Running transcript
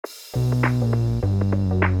Right,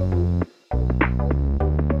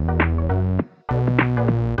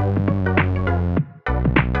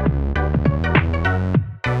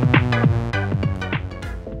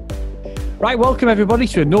 welcome everybody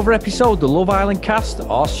to another episode of the Love Island Cast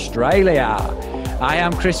Australia. I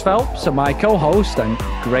am Chris Phelps and my co-host and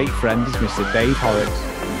great friend is Mr. Dave Horrocks.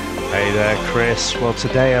 Hey there, Chris. Well,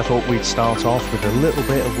 today I thought we'd start off with a little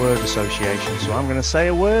bit of word association. So I'm going to say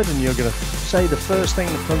a word and you're going to say the first thing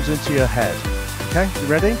that comes into your head. Okay, you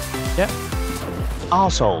ready? Yep.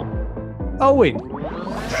 Arsehole. Owen.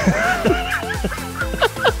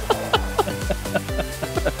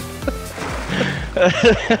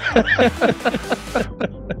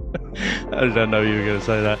 I don't know you were going to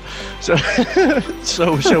say that.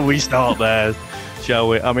 So shall we start there? Shall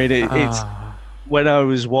we? I mean, it's when I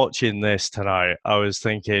was watching this tonight, I was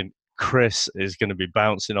thinking Chris is going to be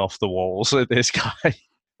bouncing off the walls at this guy.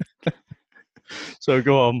 So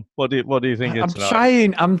go on. What do you think of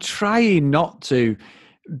tonight? I'm trying not to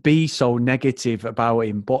be so negative about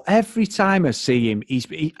him, but every time I see him,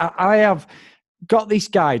 I have got this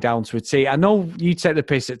guy down to a T. I know you take the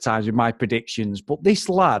piss at times with my predictions, but this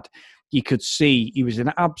lad, you could see he was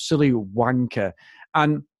an absolute wanker.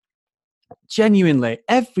 And genuinely,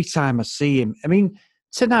 every time I see him, I mean,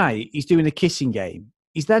 tonight he's doing a kissing game.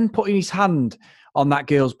 He's then putting his hand on that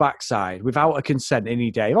girl's backside without a consent any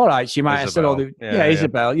day. All right, she might have said,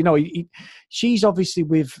 Isabel. You know, she's obviously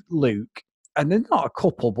with Luke. And they're not a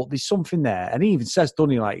couple, but there's something there. And he even says, doesn't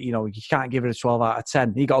he, like, you know, you can't give it a 12 out of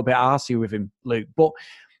 10. He got a bit arsey with him, Luke. But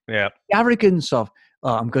yeah, the arrogance of,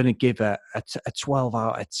 I'm going to give a 12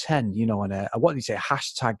 out of 10, you know, and what did he say?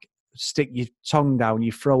 Hashtag stick your tongue down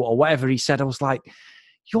your throat or whatever he said. I was like,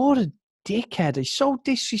 you're a dickhead. He's so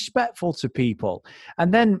disrespectful to people.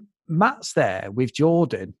 And then Matt's there with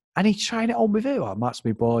Jordan. And he's trying it on with her. Oh, Matt's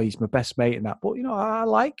my boy. He's my best mate and that. But, you know, I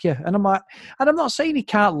like you. And I'm like, and I'm not saying he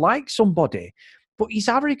can't like somebody, but his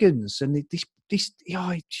arrogance and he's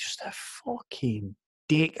just a fucking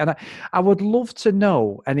dick. And I would love to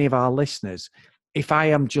know, any of our listeners, if I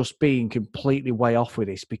am just being completely way off with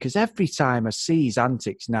this, because every time I see his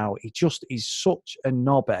antics now, he's such a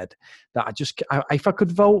knobhead that if I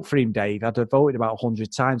could vote for him, Dave, I'd have voted about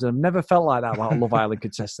 100 times. And I've never felt like that about a Love Island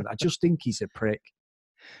contestant. I just think he's a prick.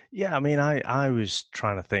 Yeah, I mean, I was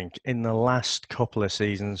trying to think in the last couple of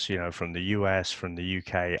seasons, you know, from the US, from the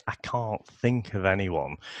UK, I can't think of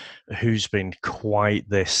anyone who's been quite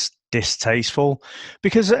this distasteful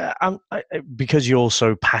because because you're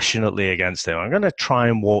so passionately against him. I'm going to try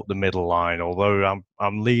and walk the middle line, although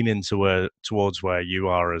I'm leaning towards where you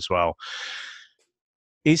are as well.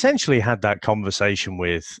 He essentially had that conversation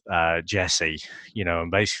with Jessie, you know,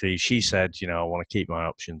 and basically she said, you know, I want to keep my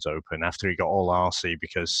options open after he got all arsey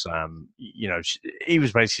because, you know, he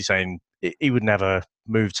was basically saying he would never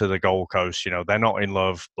move to the Gold Coast. You know, they're not in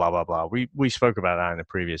love, blah, blah, blah. We spoke about that in a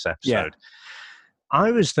previous episode. Yeah.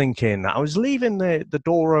 I was thinking, I was leaving the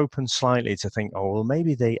door open slightly to think, oh, well,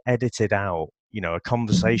 maybe they edited out, you know, a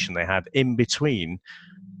conversation they had in between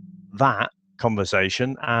that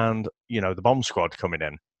conversation and, you know, the bomb squad coming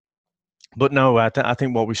in. But no, I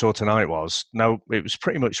think what we saw tonight it was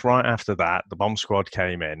pretty much right after that the bomb squad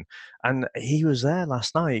came in, and he was there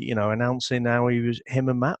last night, you know, announcing how him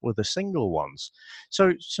and Matt were the single ones.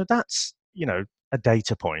 So that's, you know, a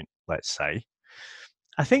data point, let's say.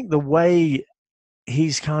 I think the way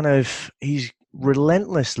he's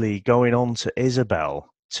relentlessly going on to Isabel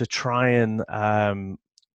to try and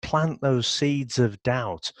plant those seeds of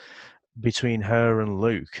doubt between her and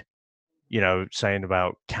Luke, you know, saying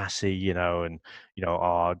about Cassie, you know, and, you know,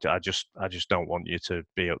 oh, I just don't want you to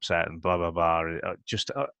be upset and blah, blah, blah.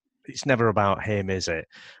 It's never about him, is it?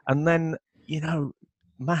 And then, you know,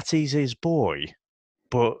 Matty's his boy,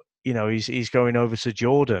 but, you know, he's going over to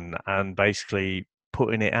Jordan and basically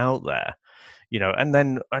putting it out there, you know, and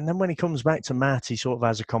then when he comes back to Matt, he sort of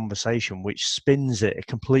has a conversation which spins it a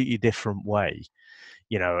completely different way.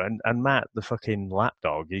 You know, and Matt, the fucking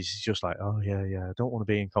lapdog, he's just like, oh, yeah, I don't want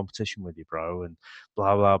to be in competition with you, bro, and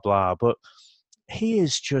blah, blah, blah. But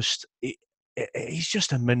he's just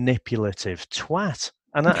a manipulative twat.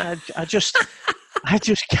 And I just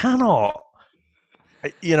cannot,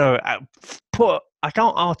 you know, I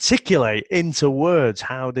can't articulate into words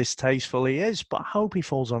how distasteful he is, but I hope he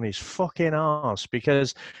falls on his fucking arse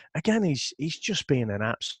because, again, he's just being an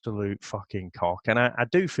absolute fucking cock. And I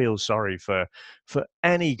do feel sorry for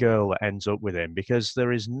any girl that ends up with him because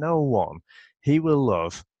there is no one he will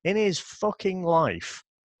love in his fucking life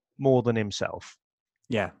more than himself.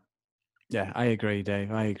 Yeah, I agree,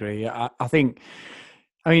 Dave. I agree. I think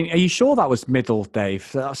I mean, are you sure that was middle,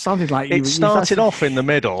 Dave? That sounded like It you was started actually, off in the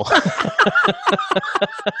middle.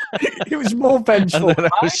 it was more And vengeful. then I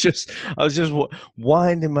was just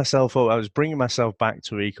winding myself up. I was bringing myself back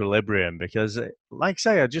to equilibrium because, like I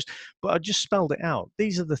say, I just spelled it out.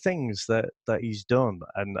 These are the things that he's done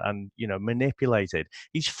and manipulated.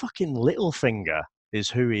 He's fucking Littlefinger is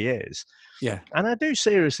who he is, Yeah. and I do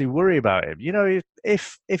seriously worry about him.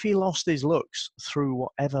 If he lost his looks through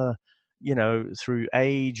whatever, through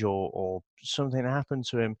age or something happened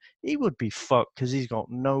to him, he would be fucked because he's got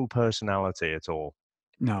no personality at all.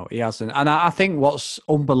 No, he hasn't. And I think what's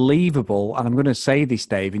unbelievable, and I'm going to say this,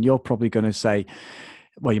 Dave, and you're probably going to say,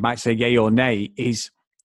 well, you might say yay or nay, is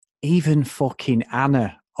even fucking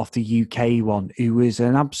Anna of the UK one, who was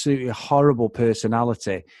an absolutely horrible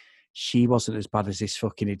personality. She wasn't as bad as this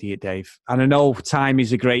fucking idiot, Dave. And I know time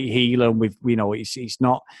is a great healer, and it's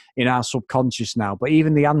not in our subconscious now. But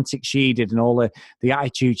even the antics she did, and all the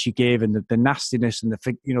attitude she gave, and the nastiness, and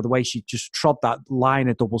the way she just trod that line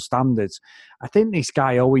of double standards. I think this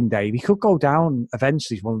guy Owen, Dave, he could go down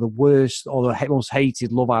eventually as one of the worst or the most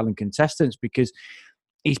hated Love Island contestants because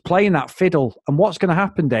he's playing that fiddle. And what's going to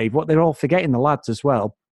happen, Dave? What they're all forgetting, the lads as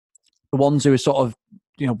well, the ones who are sort of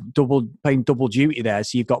playing double duty there.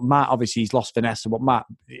 So you've got Matt, obviously he's lost Vanessa, but Matt,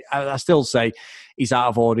 I still say he's out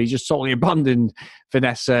of order. He just totally abandoned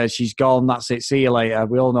Vanessa. She's gone. That's it. See you later.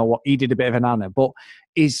 We all know what he did, a bit of an Anna. But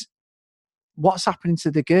what's happening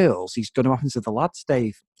to the girls is going to happen to the lads,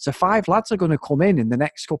 Dave. So 5 lads are going to come in the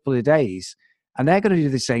next couple of days and they're going to do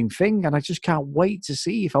the same thing. And I just can't wait to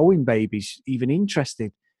see if Owen Baby's even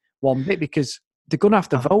interested one bit because they're going to have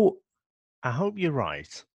to vote. I hope you're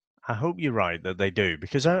right. I hope you're right that they do,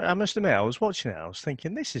 because I must admit, I was watching it, I was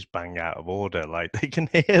thinking, this is bang out of order. Like, they can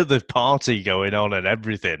hear the party going on and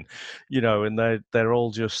everything, and they're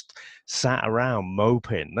all just sat around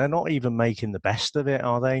moping. They're not even making the best of it,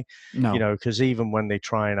 are they? No. Because even when they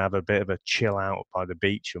try and have a bit of a chill out by the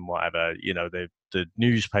beach and whatever, the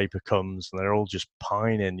newspaper comes and they're all just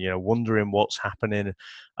pining, wondering what's happening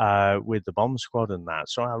with the bomb squad and that.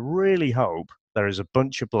 So I really hope there is a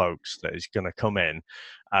bunch of blokes that is going to come in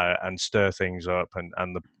and stir things up,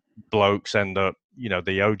 and the blokes end up,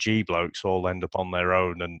 the OG blokes all end up on their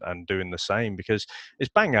own and doing the same, because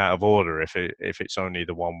it's bang out of order if it's only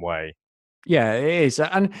the one way. Yeah, it is.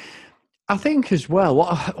 And I think as well,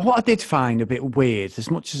 what I did find a bit weird, as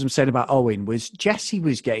much as I'm saying about Owen, was Jesse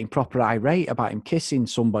was getting proper irate about him kissing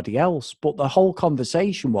somebody else. But the whole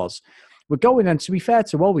conversation was, we're going, and to be fair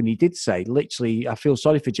to Owen, he did say, literally, I feel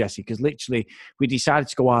sorry for Jesse because literally we decided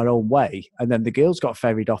to go our own way and then the girls got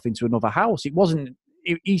ferried off into another house. It wasn't,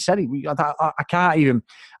 he said, I can't even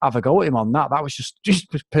have a go at him on that. That was just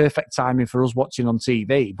perfect timing for us watching on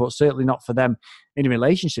TV, but certainly not for them in a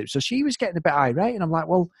relationship. So she was getting a bit irate and I'm like,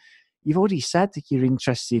 well, you've already said that you're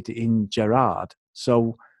interested in Gerard.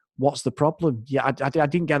 So what's the problem? Yeah, I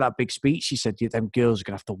didn't get that big speech. She said, yeah, them girls are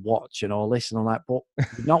going to have to watch and all this. And I'm like, but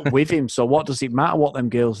you're not with him. So what does it matter what them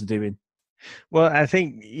girls are doing? Well, I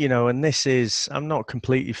think, and this is, I'm not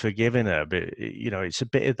completely forgiving her, but, it's a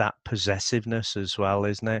bit of that possessiveness as well,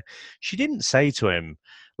 isn't it? She didn't say to him,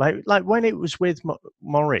 like when it was with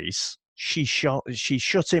Maurice, she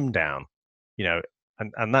shut him down,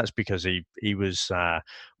 and that's because he was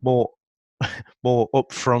more more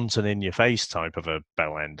upfront and in your face type of a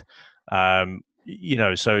bell end. But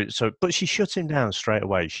she shut him down straight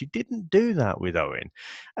away. She didn't do that with Owen.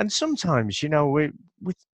 And sometimes,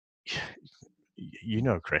 with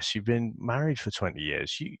Chris, you've been married for 20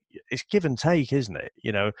 years. It's give and take, isn't it?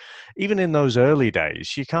 Even in those early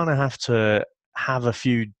days, you kind of have to have a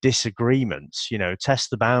few disagreements, test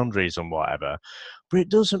the boundaries and whatever. But it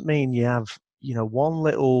doesn't mean you have, one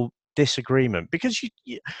little disagreement, because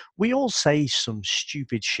we all say some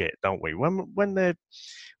stupid shit, don't we?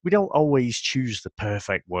 We don't always choose the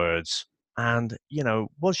perfect words. And,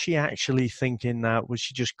 was she actually thinking that? Was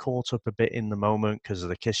she just caught up a bit in the moment because of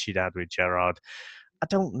the kiss she'd had with Gerard? I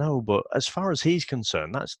don't know, but as far as he's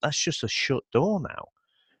concerned, that's just a shut door now.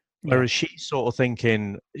 Whereas she's sort of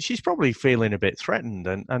thinking, she's probably feeling a bit threatened,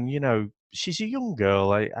 and she's a young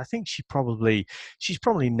girl. I think she's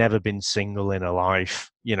probably never been single in her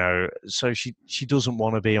life, so she doesn't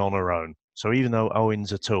want to be on her own. So even though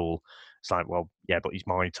Owen's a tool, it's like, well, yeah, but he's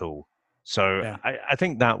my tool. So Yeah. I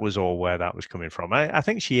think that was all where that was coming from. I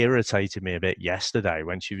think she irritated me a bit yesterday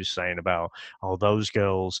when she was saying about, those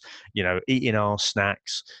girls, eating our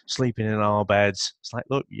snacks, sleeping in our beds. It's like,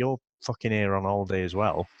 look, you're fucking here on holiday as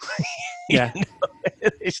well. Yeah.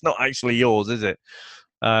 It's not actually yours, is it?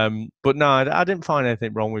 But no, I didn't find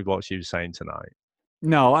anything wrong with what she was saying tonight.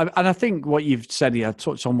 No, and I think what you've said here, I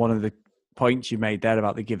touched on one of the points you made there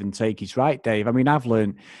about the give and take is right, Dave. I mean, I've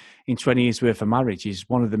learned in 20 years worth of marriage is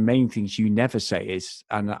one of the main things you never say is,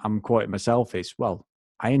 and I'm quoting myself, is, well,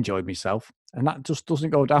 I enjoyed myself. And that just doesn't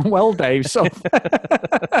go down well, Dave. So,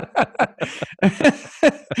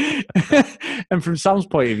 and from Sam's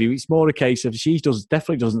point of view, it's more a case of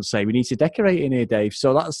definitely doesn't say we need to decorate in here, Dave.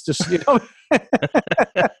 So that's just, you know.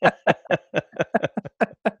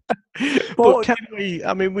 But can we?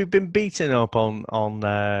 I mean, we've been beating up on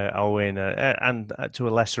Owen and to a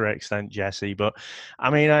lesser extent Jesse. But I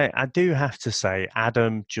mean, I do have to say,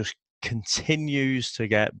 Adam just continues to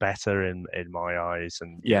get better in my eyes,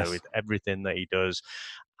 and you know, with everything that he does.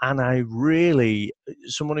 And I really,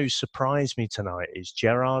 someone who surprised me tonight is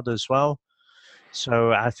Gerard as well.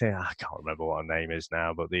 So I think I can't remember what her name is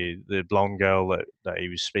now, but the blonde girl that he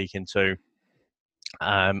was speaking to.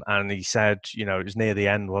 And he said, you know, it was near the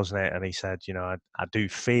end, wasn't it? And he said, you know, I do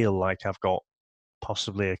feel like I've got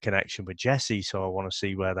possibly a connection with Jesse, so I want to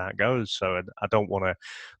see where that goes. So I don't want to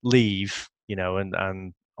leave, you know,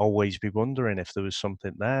 and always be wondering if there was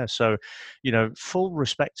something there. So, you know, full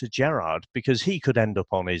respect to Gerard, because he could end up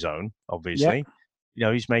on his own, obviously. Yep. You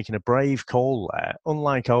know, he's making a brave call there,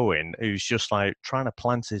 unlike Owen, who's just like trying to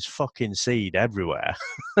plant his fucking seed everywhere.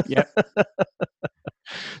 Yeah.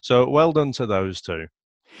 So well done to those two.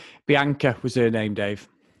 Bianca was her name, Dave.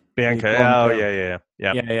 Bianca. Oh,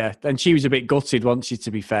 yeah. And she was a bit gutted, wasn't she,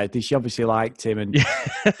 to be fair? She obviously liked him. And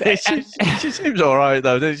she seems all right,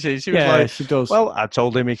 though, doesn't she? She was like, she does. Well, I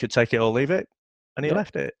told him he could take it or leave it, and he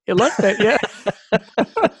left it. He left it, yeah.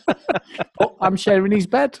 But I'm sharing his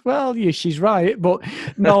bed. Well, yeah, she's right. But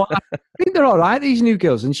no, I think they're all right, these new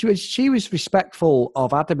girls. And she was respectful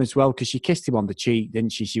of Adam as well, because she kissed him on the cheek,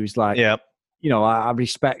 didn't she? She was like, yeah. You know, I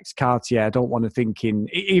respect Cartier. I don't want to think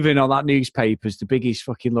even on that newspaper's the biggest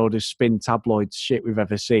fucking load of spin tabloid shit we've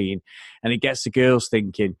ever seen. And it gets the girls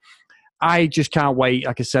thinking. I just can't wait,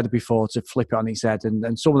 like I said before, to flip it on its head.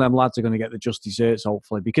 And some of them lads are going to get the just desserts,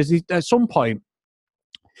 hopefully. Because at some point,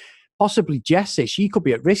 possibly Jessie, she could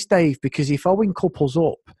be at risk, Dave, because if Owen couples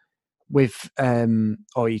up with,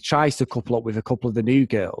 or he tries to couple up with a couple of the new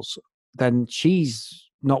girls, then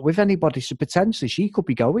she's not with anybody. So potentially she could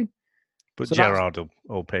be going. But so Gerard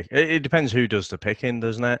will pick. It depends who does the picking,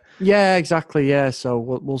 doesn't it? Yeah, exactly. Yeah, so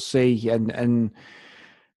we'll see. And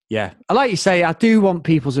yeah, like you say, I do want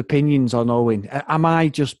people's opinions on Owen. Am I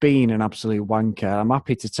just being an absolute wanker? I'm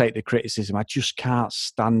happy to take the criticism. I just can't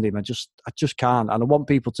stand him. I just can't. And I want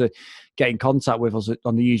people to get in contact with us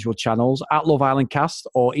on the usual channels at Love Island Cast,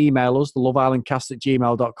 or email us,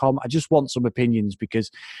 theloveislandcast@gmail.com. I just want some opinions, because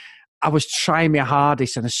I was trying my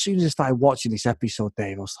hardest, and as soon as I started watching this episode,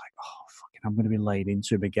 Dave, I was like, oh, I'm going to be laid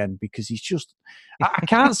into him again, because he's just, I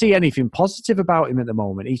can't see anything positive about him at the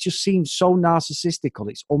moment. He just seems so narcissistical.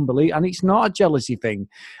 It's unbelievable. And it's not a jealousy thing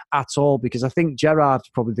at all, because I think Gerard's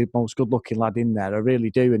probably the most good looking lad in there. I really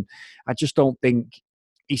do. And I just don't think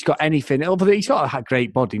he's got anything, although he's got a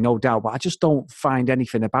great body, no doubt, but I just don't find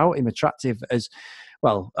anything about him attractive as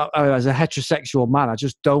well. As a heterosexual man, I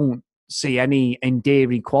just don't see any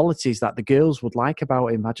endearing qualities that the girls would like about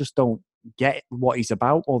him. I just don't get what he's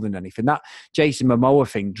about more than anything. That Jason Momoa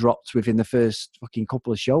thing dropped within the first fucking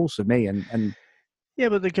couple of shows for me, and yeah,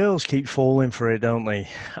 but the girls keep falling for it, don't they?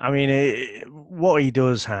 I mean, what he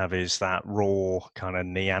does have is that raw kind of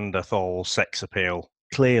Neanderthal sex appeal.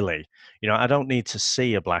 Clearly, you know, I don't need to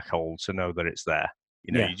see a black hole to know that it's there.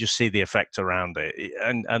 You know, you just see the effect around it,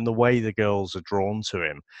 and the way the girls are drawn to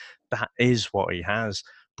him. That is what he has.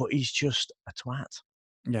 But he's just a twat.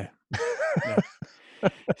 Yeah.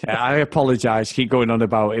 Yeah, I apologise. Keep going on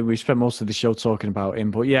about it. We spent most of the show talking about him,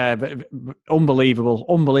 but yeah,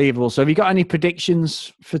 unbelievable. So, have you got any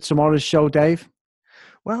predictions for tomorrow's show, Dave?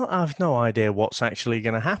 Well, I've no idea what's actually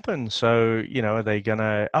going to happen. So, you know, are they going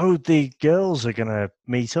to? Oh, the girls are going to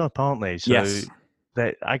meet up, aren't they? So, yes.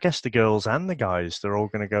 I guess the girls and the guys, they're all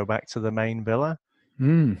going to go back to the main villa.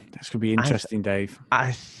 That's going to be interesting, Dave.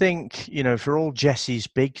 I think, you know, for all Jesse's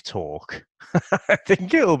big talk, I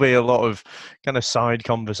think it'll be a lot of kind of side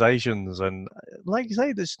conversations. And like you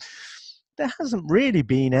say, there hasn't really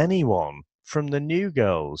been anyone from the new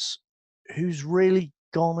girls who's really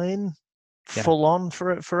gone in full on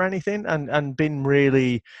for anything and been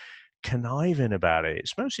really conniving about it.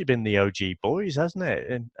 It's mostly been the OG boys, hasn't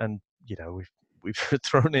it? And you know, we've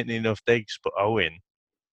thrown in enough digs, but Owen,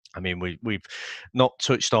 I mean, we've not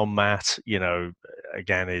touched on Matt. You know,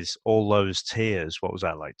 again, is all those tears. What was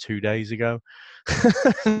that, like 2 days ago?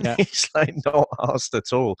 Yeah. He's like not asked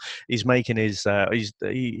at all. He's making his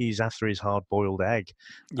he's after his hard boiled egg,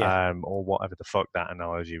 or whatever the fuck that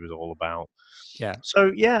analogy was all about. Yeah.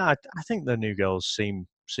 So yeah, I think the new girls seem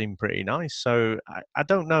seem pretty nice. So I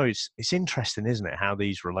don't know. It's interesting, isn't it, how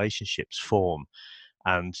these relationships form?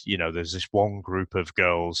 And there's this one group of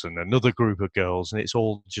girls and another group of girls, and it's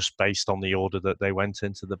all just based on the order that they went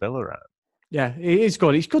into the villa at. Yeah, it is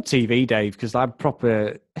good. It's good TV, Dave, because I'm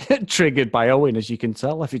proper triggered by Owen, as you can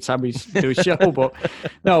tell, every time we do a show. But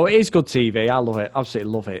no, it is good TV. I love it.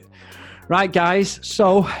 Absolutely love it. Right, guys.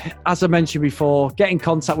 So, as I mentioned before, get in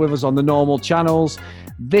contact with us on the normal channels.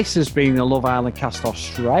 This has been the Love Island Cast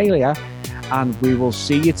Australia, and we will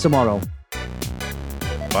see you tomorrow.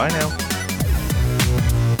 Bye now.